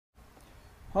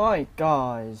Hi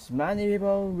guys, many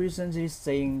people recently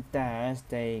saying that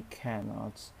they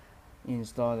cannot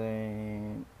install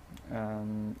the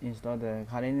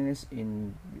Linux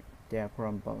in their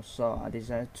Chromebook, so I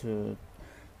decided to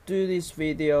do this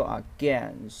video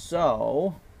again.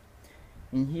 So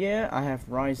in here I have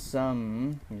write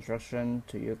some instruction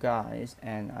to you guys,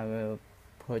 and I will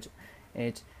put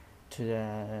it to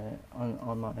the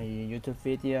on my YouTube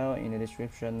video in the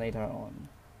description later on.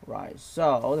 Right,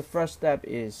 so the first step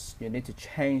is you need to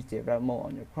change the develop mode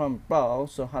on your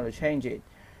Chromebook. So how to change it?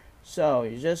 So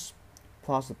you just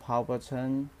press the power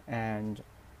button and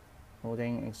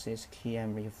holding exit key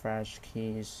and refresh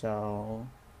key. So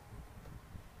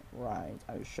right,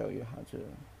 I will show you how to.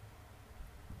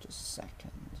 Just a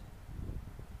second.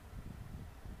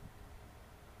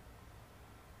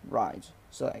 Right,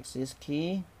 so exit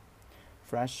key,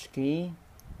 fresh key,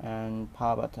 and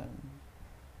power button.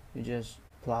 You just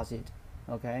plus it,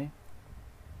 okay?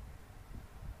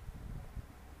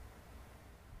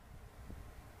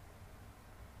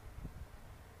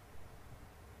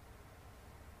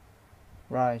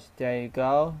 Right, there you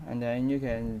go, and then you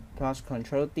can press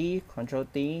Ctrl D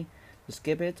to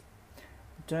skip it.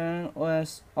 Turn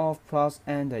OS off, plus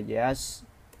enter, yes.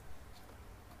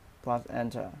 Plus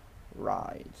enter,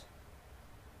 right.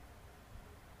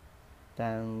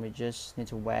 Then we just need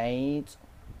to wait.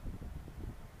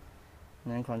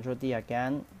 And then Ctrl D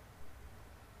again.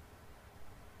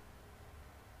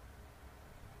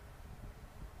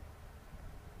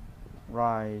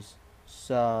 Right,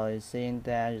 so it's saying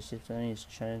that the system is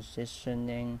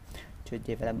transitioning to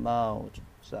develop mode.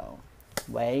 So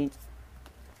wait.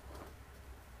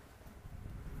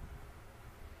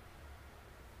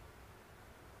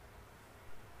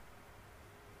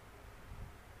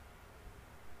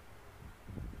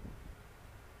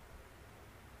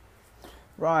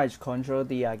 Right, Ctrl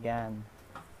D again.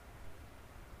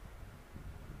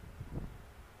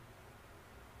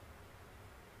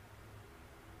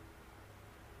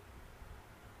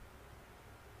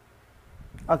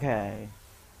 Okay,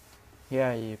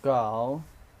 here you go.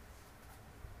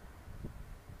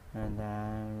 And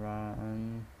then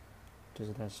run to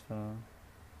the desktop.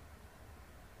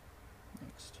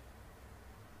 Next.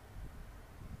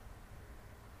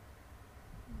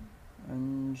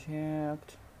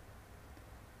 Unchecked.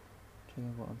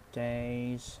 Table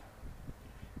updates.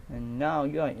 And now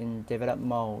you are in develop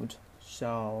mode.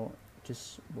 So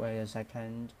just wait a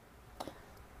second.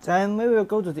 Then we will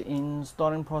go to the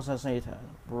installing process later.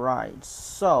 Right.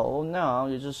 So now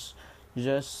you just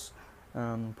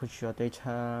put your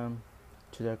data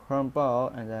to the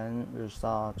Chromebook and then we'll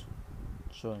start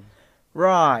soon.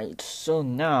 Right, so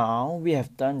now we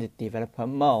have done the developer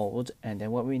mode, and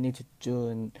then what we need to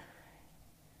do,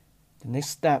 the next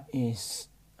step is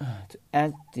to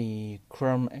add the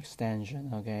Chrome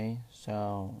extension. Okay,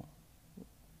 so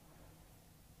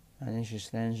manage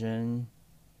extension,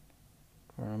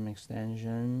 Chrome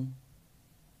extension,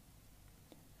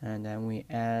 and then we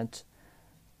add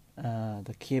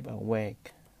the keep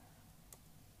awake,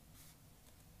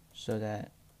 so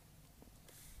that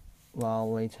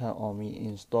while later on we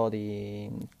install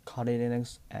the Kali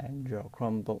Linux and your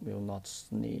Chromebook will not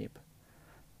sleep.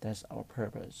 That's our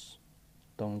purpose.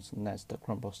 Don't let the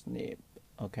Chromebook sleep,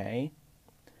 okay?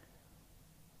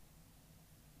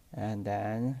 And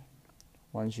then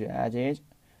once you add it,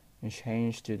 you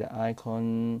change to the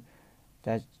icon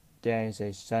that there is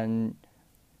a sun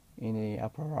in the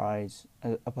upper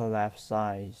left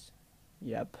side.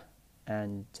 Yep.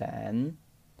 And then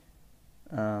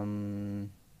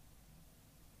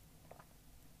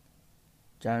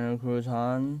download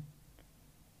Crouton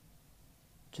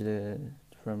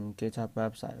from GitHub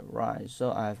website. Right,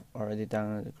 so I've already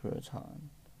downloaded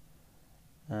Crouton.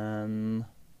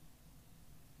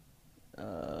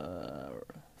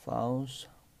 Files.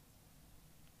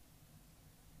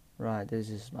 Right, this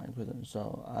is my Crouton,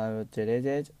 so I will delete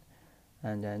it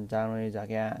and then download it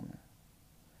again.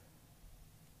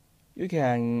 You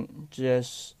can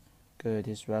just go to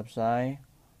this website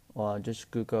or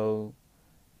just Google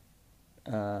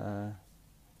Crouton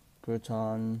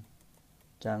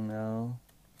download.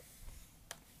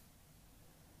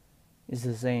 It's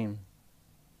the same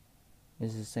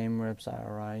website,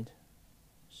 alright?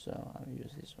 So I'll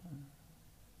use this one.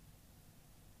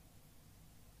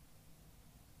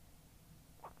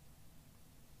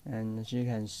 And as you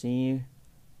can see,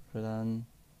 Crouton,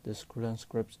 this Crouton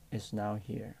script is now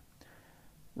here.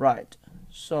 Right,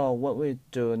 so what we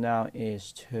do now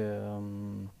is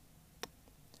to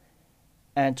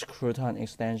add Crouton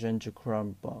extension to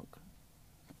Chromebook.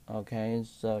 Okay,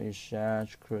 so you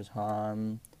search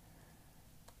Crouton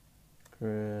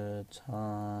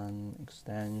Crouton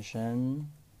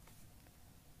extension.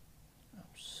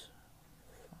 Oops.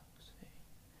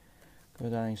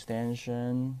 Crouton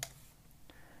extension,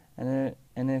 and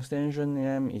an extension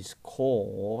name is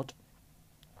called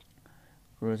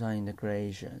Crouton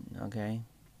integration. Okay.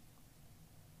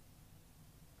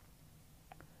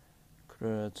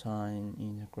 Crouton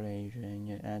integration.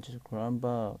 You add to the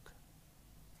Chromebook.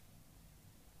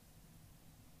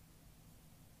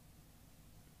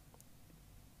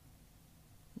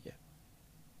 Yeah.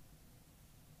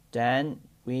 Then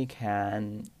we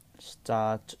can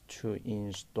start to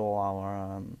install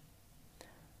our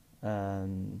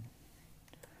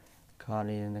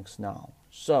Kali Linux now.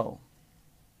 So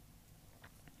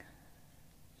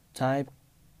type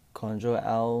Ctrl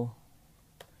Alt,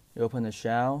 open the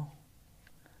shell,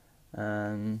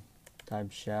 and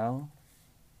type shell,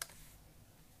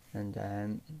 and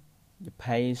then you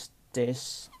paste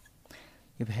this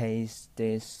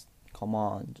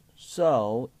command.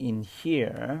 So in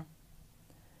here,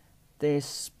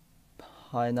 this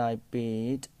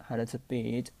highlighted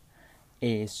bit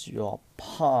is your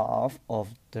path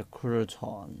of the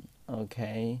Crouton.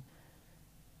 Okay,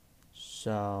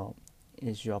 so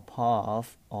it's your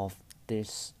path of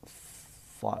these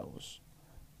files.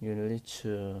 You need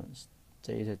to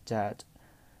state that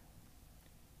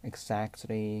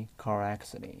exactly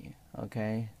correctly.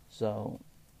 Okay, so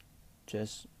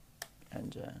just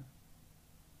enter,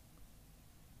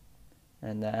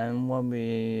 and then what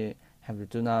we have to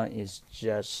do now is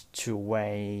just to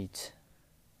wait.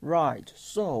 Right,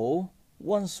 so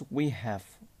once we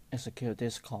have executed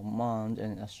this command,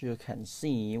 and as you can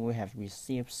see, we have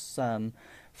received some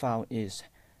file is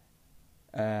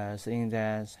saying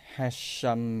that has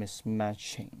some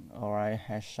mismatching. Alright,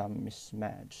 has some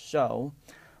mismatch. So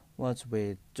what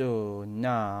we do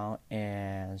now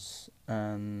is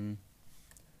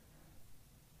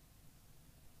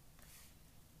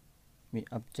we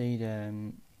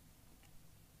update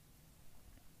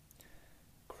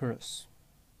chroots.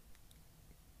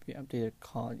 We updated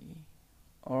Kali.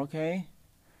 Okay,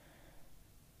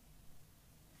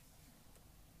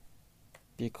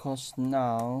 because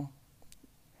now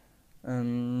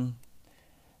the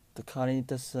Kali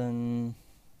doesn't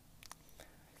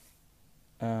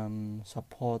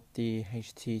support the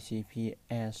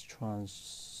HTTPS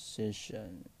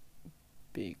transition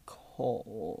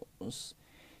because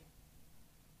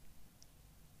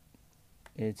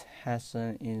it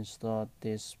hasn't installed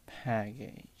this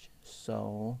package.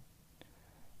 So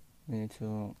we need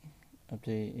to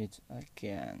update it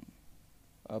again.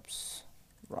 Oops,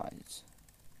 right.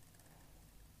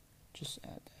 Just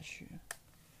add that here.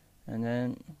 And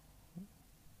then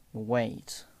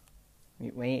wait. We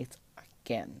wait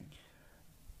again.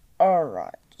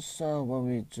 Alright, so what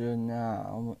we do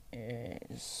now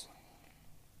is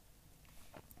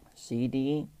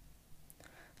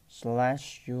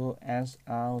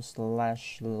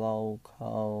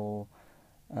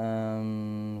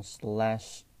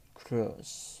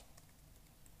cd/usr/local/chroots,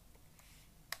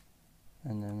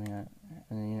 and then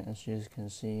as you can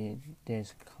see,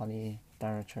 there's Kali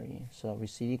directory. So we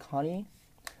cd Kali,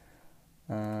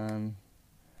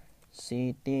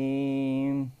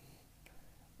 cd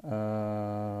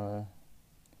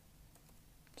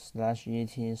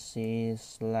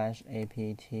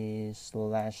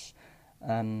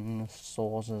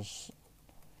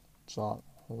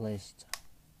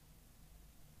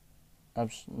You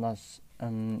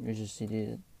should see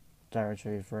the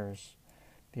directory first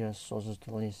because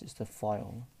sources.list is the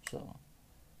file. So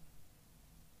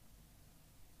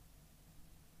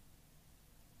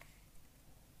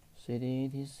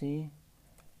cd etc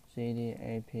cd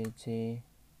apt,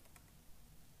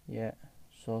 yeah,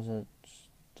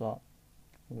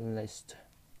 sources.list.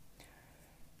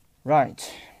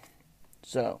 Right,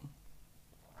 so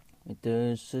we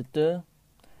do sudo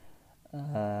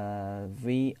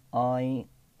vi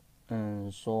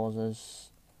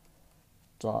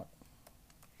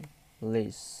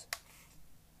sources.list,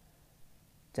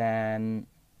 then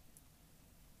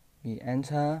we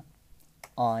enter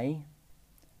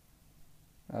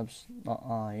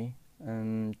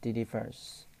dd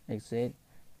first, exit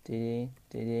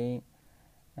dd,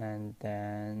 and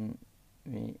then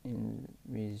we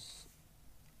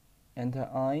enter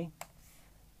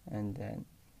and then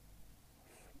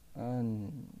no,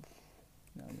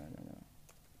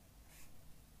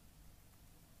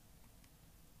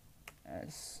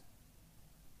 s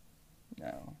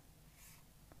no,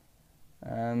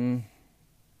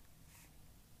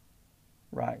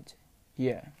 right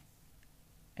here,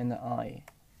 and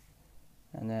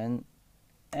and then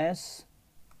s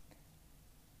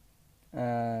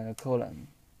colon,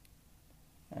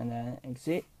 and then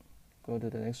exit, go to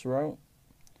the next row,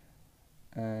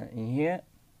 in here,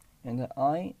 enter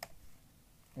I,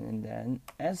 and then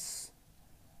S,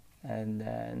 and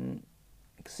then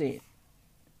exit,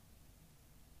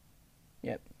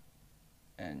 yep,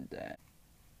 and then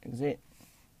exit,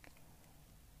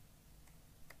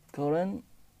 colon,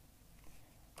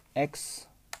 X,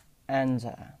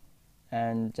 enter,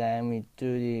 and then we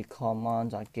do the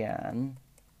command again.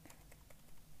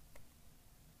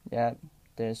 Yep,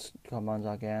 this command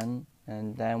again,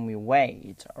 and then we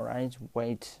wait. Alright,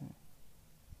 wait.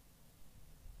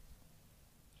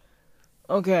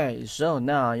 Okay, so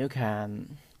now you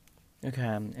can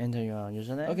enter your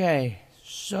username. Okay,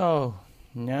 so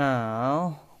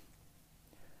now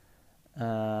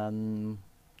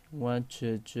what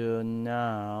to do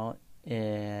now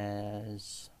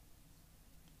is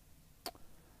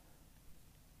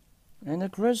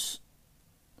enter-chroot,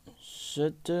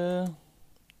 sudo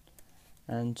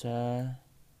enter-chroot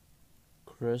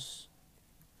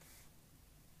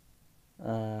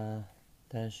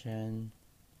dash n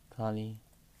curly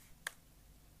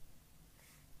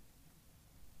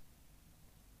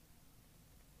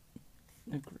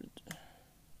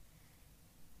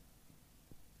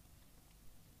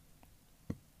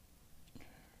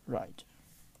right,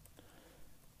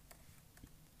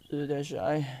 so dash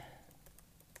I,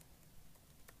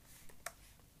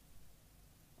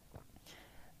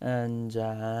 and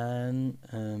then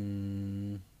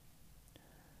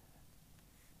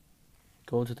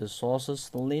go to the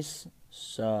sources list.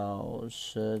 So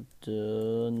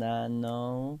sudo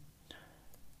nano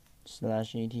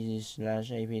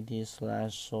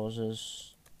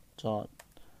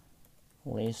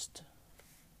 /apt/sources.list,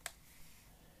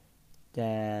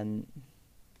 then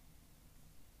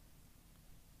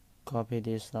copy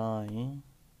this line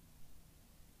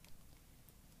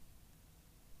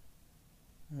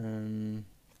and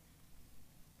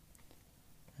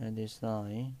this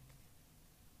line,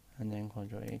 and then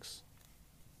Ctrl X,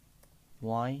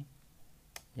 Y,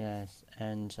 yes,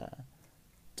 enter.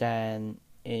 Then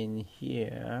in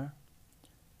here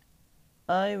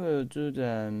I will do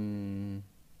the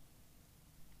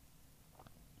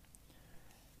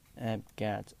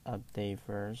apt-get update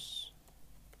first.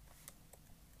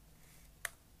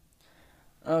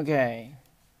 Okay,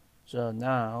 so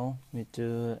now we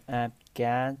do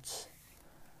apt-get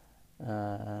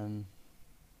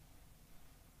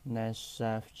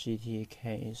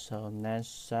netsurf-gtk, so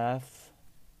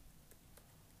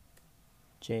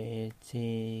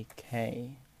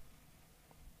netsurf-gtk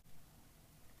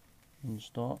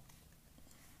install.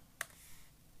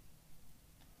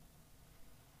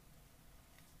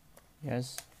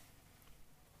 Yes.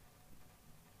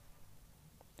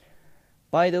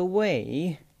 By the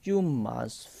way, you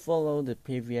must follow the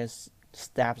previous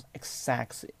steps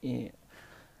exactly,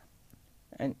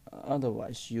 and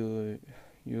otherwise you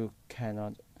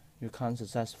can't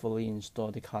successfully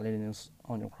install the Kali Linux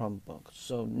on your Chromebook.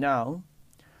 So now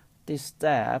this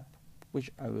step, which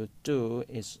I will do,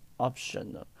 is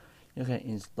optional. You can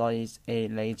install it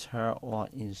later or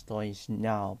install it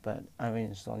now, but I will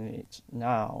install it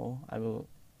now.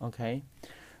 Okay.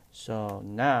 So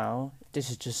now this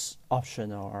is just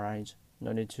optional, alright?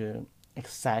 No need to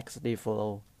exactly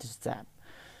follow this step.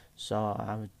 So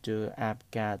I will do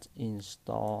apt-get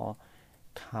install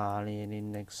Kali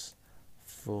Linux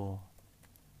full.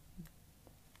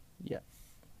 Yeah.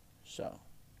 So,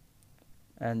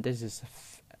 and this is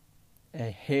a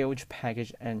huge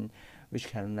package, and which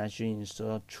can let you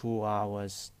install 2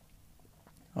 hours.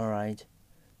 Alright.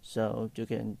 So you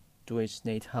can do it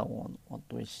later on or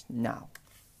do it now.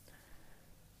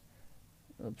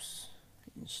 Oops,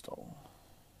 install,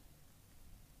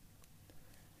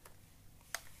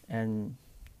 and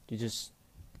you just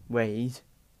wait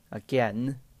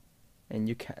again, and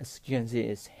you can see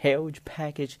it's huge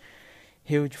package,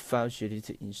 huge files you need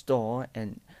to install,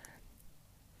 and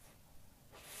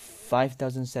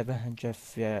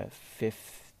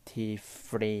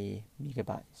 5,753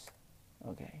 megabytes.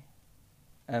 Okay,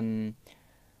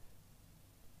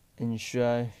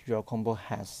 ensure your combo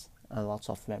has a lot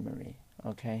of memory.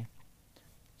 Okay,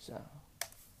 so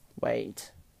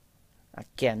wait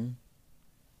again.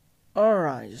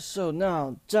 Alright, so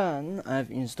now done. I've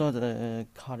installed the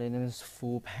Kali Linux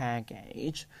full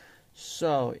package.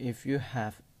 So if you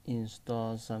have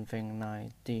installed something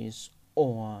like this,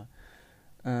 or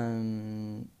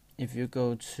if you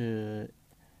go to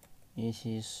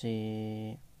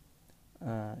etc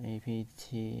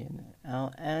apt and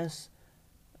ls,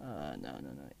 no,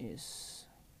 it's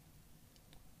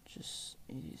just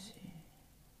etc.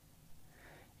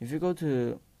 If you go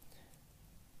to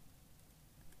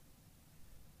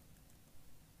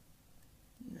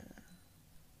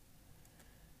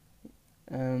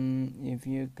if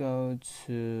you go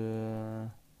to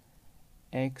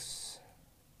X11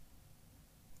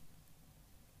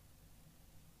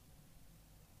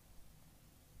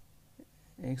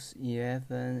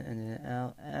 and then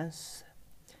ls,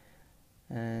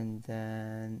 and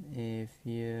then if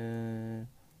you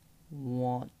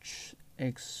watch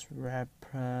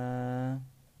xwrapper,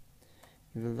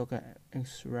 if you look at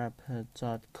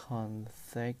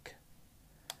xwrapper.config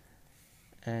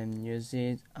and you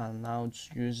see allowed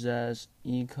users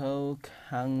equal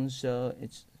console,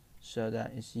 it's so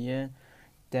that it's here,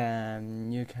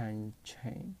 then you can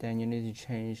change, then you need to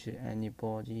change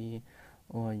anybody,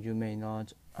 or you may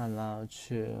not allow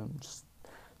to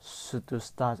sudo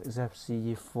start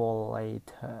excepc for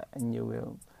later, and you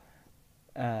will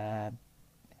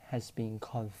has been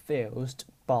confused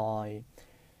by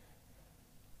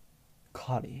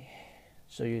Kali.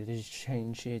 So you need to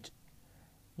change it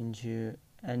into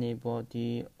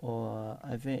anybody, or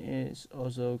I think it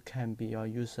also can be your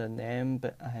username,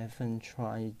 but I haven't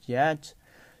tried yet,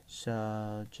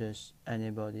 so just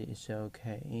anybody is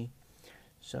okay.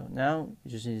 So now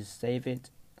you just need to save it,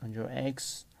 Ctrl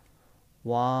X,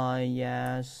 Y,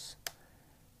 yes,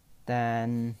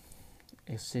 then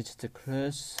exit the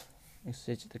chroots,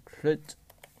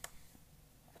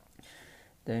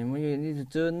 then what you need to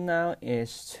do now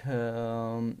is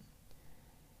to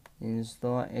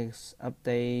install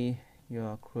update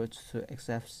your chroots to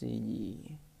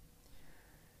xfce.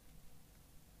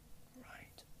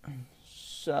 Right.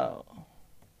 So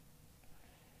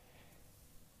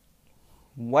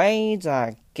wait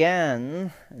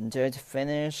again until it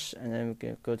finishes, and then we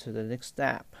can go to the next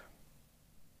step.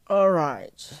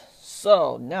 Alright,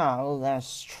 so now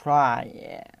let's try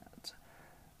it.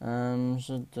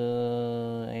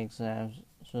 Sudo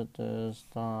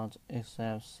start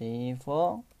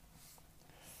excepc4.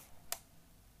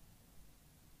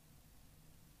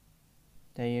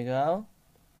 There you go.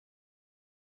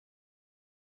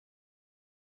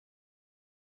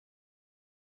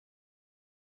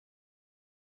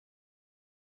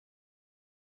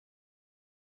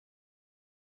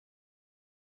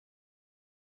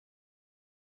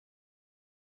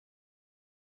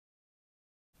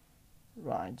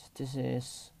 Right, this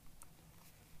is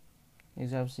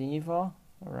excepc4.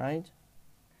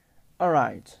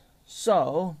 Alright,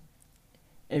 so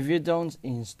if you don't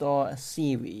install a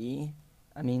CV,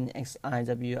 I mean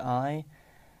XIWI,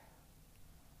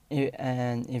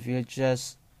 and if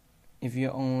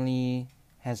you only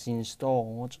has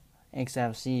installed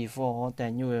excepc4,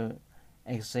 then you will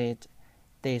exit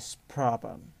this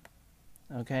problem.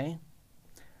 Okay,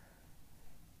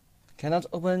 cannot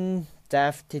open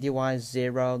dev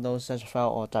tty0 no such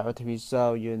file or directory,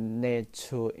 so you need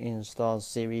to install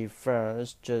CV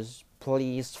first. Just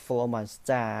please follow my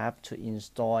step to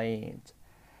install it.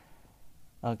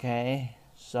 Okay,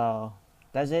 so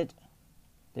that's it.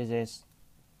 This is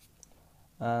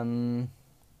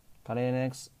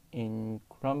Linux in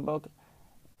Chromebook.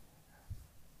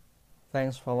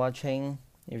 Thanks for watching.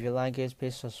 If you like it,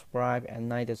 please subscribe and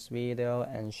like this video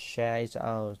and share it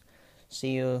out.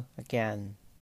 See you again.